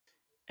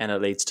and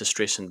it leads to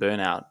stress and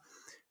burnout,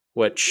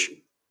 which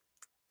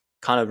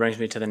kind of brings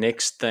me to the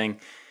next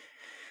thing.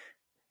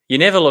 You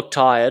never look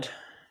tired.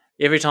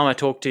 Every time I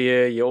talk to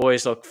you, you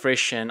always look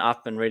fresh and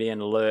up and ready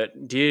and alert.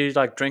 Do you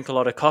like drink a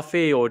lot of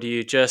coffee, or do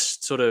you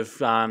just sort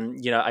of,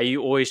 are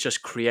you always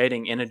just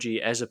creating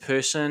energy as a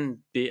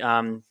person?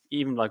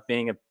 Even like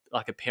being a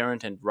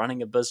parent and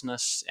running a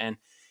business, and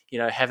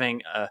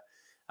having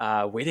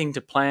a wedding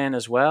to plan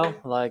as well.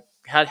 Like,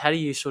 how do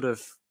you sort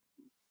of,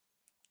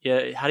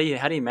 how do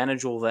you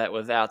manage all that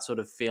without sort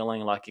of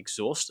feeling like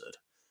exhausted?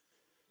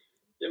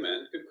 Yeah,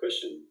 man, good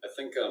question. I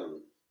think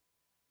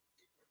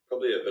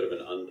probably a bit of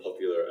an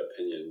unpopular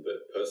opinion,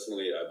 but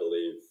personally, I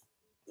believe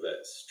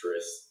that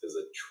stress is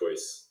a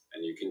choice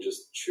and you can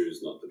just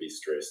choose not to be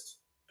stressed.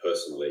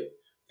 Personally,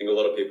 I think a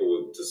lot of people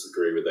would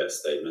disagree with that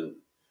statement,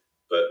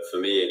 but for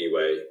me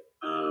anyway,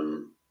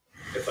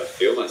 if I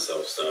feel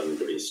myself starting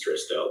to be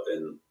stressed out,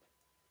 then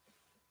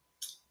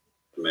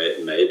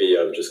maybe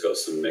I've just got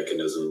some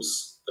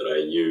mechanisms that I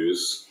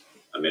use.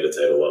 I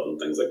meditate a lot and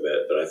things like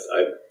that, but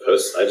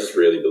I just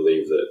really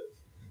believe that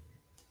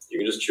you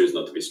can just choose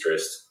not to be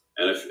stressed.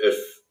 And if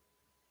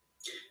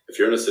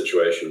you're in a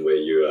situation where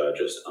you are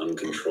just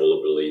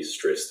uncontrollably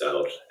stressed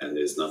out and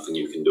there's nothing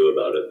you can do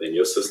about it, then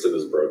your system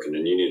is broken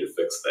and you need to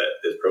fix that.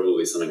 There's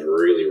probably something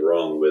really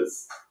wrong with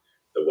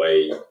the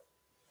way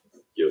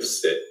you've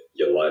set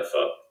your life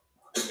up,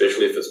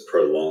 especially if it's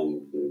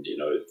prolonged and,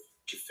 if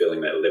you're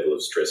feeling that level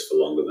of stress for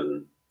longer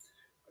than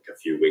like a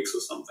few weeks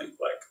or something,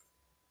 like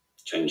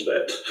change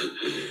that.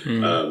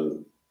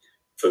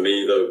 For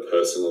me though,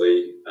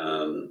 personally,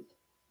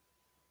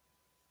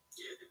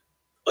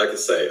 like I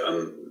say,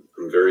 I'm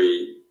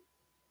very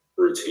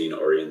routine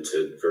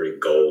oriented, very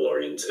goal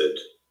oriented.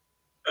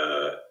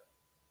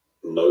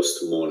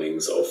 Most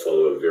mornings I'll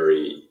follow a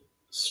very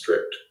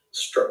strict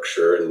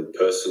structure, and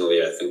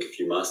personally I think if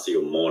you master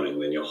your morning,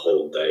 then your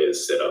whole day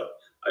is set up.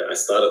 I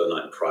start at the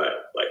night prior,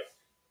 like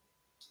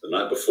the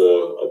night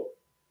before. I'll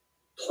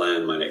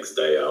plan my next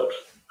day out.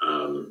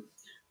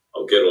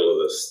 I'll get all of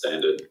the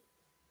standard,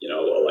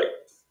 I'll like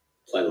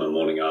plan my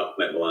morning up,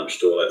 make my lunch,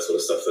 do all that sort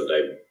of stuff the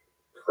day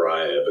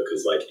prior,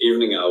 because like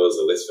evening hours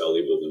are less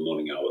valuable than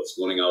morning hours.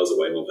 Morning hours are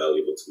way more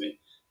valuable to me,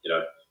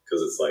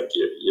 because it's like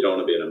you don't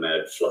want to be in a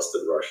mad,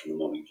 flustered rush in the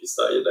morning. If you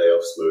start your day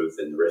off smooth,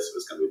 then the rest of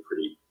it's going to be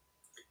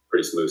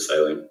pretty smooth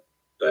sailing.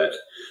 That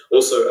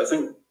also, I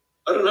think,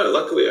 I don't know,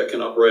 luckily I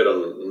can operate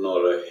on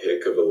not a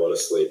heck of a lot of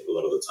sleep a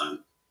lot of the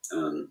time.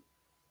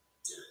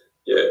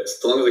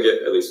 As long as I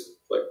get at least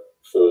like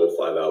 4 or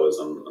 5 hours,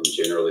 I'm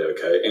generally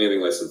okay.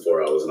 Anything less than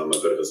 4 hours and I'm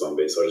a bit of a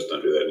zombie, so I just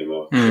don't do that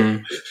anymore.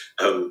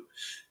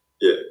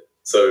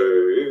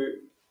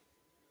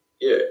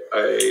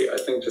 I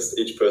think just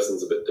each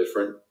person's a bit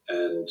different,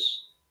 and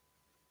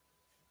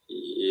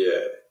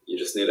you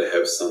just need to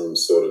have some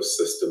sort of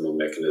system or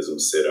mechanism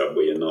set up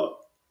where you're not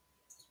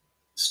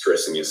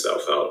stressing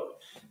yourself out.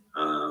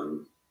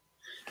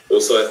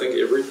 Also, I think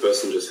every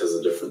person just has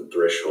a different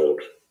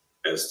threshold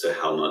as to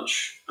how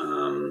much,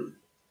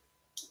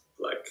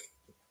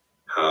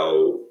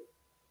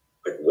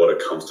 what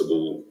a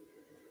comfortable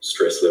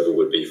stress level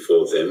would be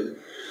for them.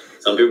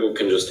 Some people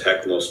can just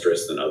hack more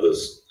stress than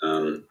others.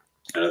 And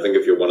I think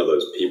if you're one of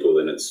those people,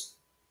 then it's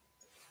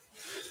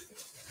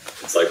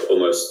like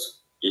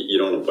almost, you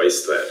don't want to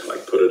waste that,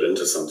 like put it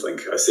into something.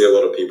 I see a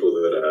lot of people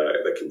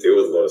that can deal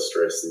with a lot of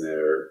stress, and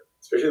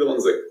especially the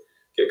ones that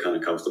get kind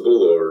of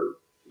comfortable or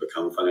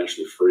become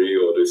financially free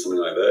or do something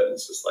like that.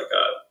 It's just like,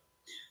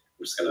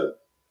 I'm just going to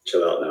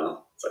chill out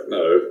now. It's like,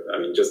 no, I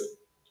mean, just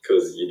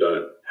because you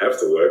don't have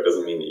to work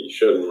doesn't mean that you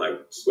shouldn't.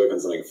 Like, just work on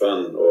something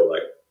fun or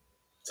like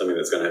something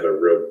that's going to have a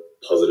real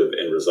positive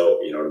end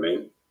result. You know what I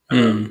mean?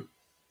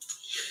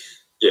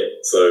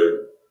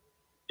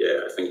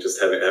 I think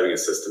just having a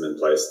system in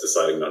place,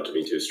 deciding not to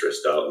be too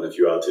stressed out, and if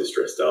you are too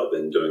stressed out,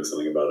 then doing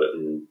something about it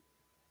and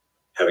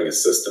having a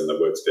system that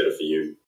works better for you.